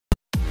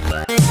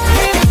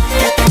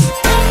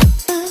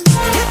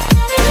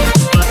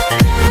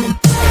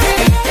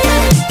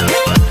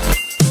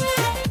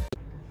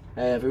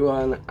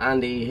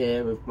Andy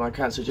here with My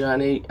Cancer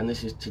Journey, and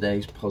this is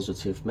today's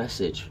positive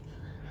message.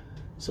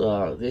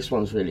 So this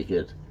one's really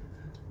good.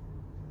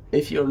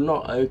 If you're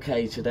not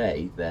okay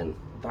today, then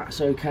that's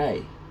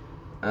okay,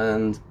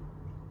 and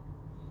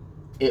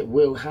it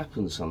will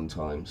happen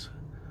sometimes.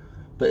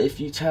 But if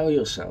you tell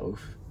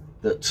yourself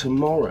that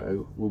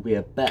tomorrow will be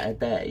a better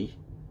day,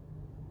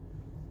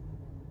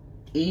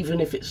 even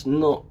if it's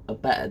not a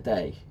better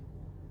day,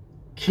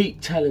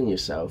 keep telling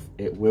yourself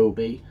it will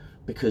be,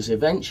 because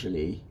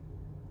eventually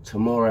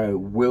tomorrow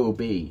will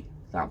be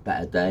that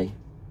better day,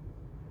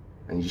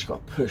 and you just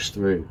got to push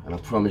through, and I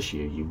promise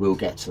you, you will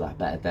get to that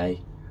better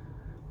day.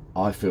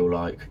 I feel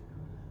like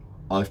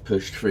I've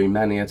pushed through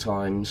many a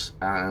times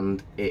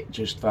and it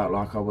just felt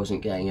like I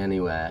wasn't getting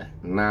anywhere.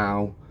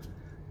 Now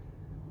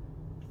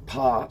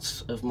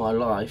parts of my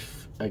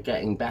life are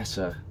getting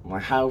better. My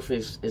health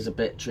is a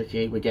bit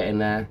tricky, we're getting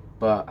there,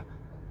 but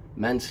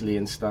mentally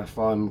and stuff,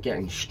 I'm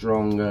getting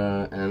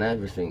stronger and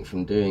everything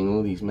from doing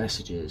all these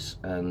messages.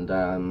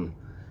 And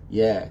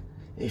yeah,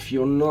 if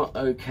you're not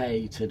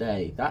okay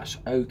today, that's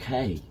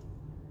okay.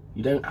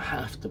 You don't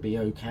have to be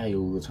okay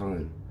all the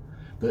time,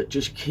 but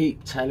just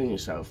keep telling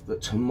yourself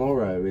that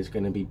tomorrow is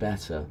going to be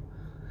better,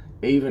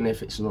 even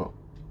if it's not,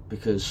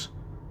 because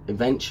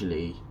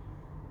eventually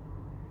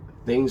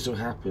things will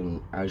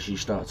happen as you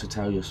start to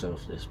tell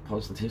yourself this.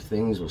 Positive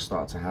things will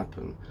start to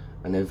happen,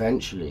 and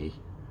eventually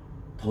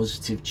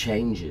positive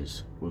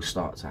changes will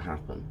start to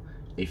happen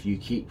if you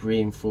keep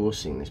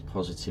reinforcing this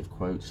positive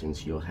quotes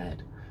into your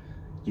head.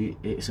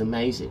 It's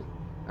amazing,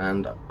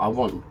 and I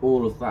want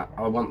all of that.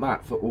 I want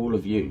that for all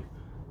of you.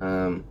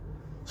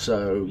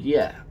 So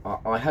yeah,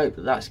 I hope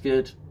that's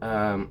good.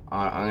 I'm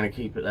going to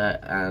keep it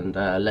there and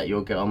let you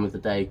all get on with the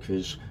day,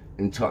 because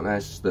in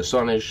Totnes the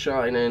sun is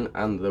shining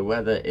and the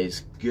weather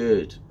is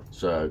good.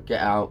 So get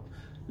out,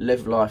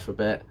 live life a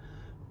bit,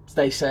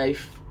 stay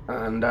safe,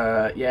 and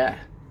yeah,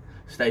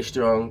 stay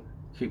strong,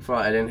 keep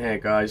fighting in here,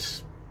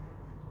 guys.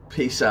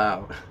 Peace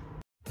out.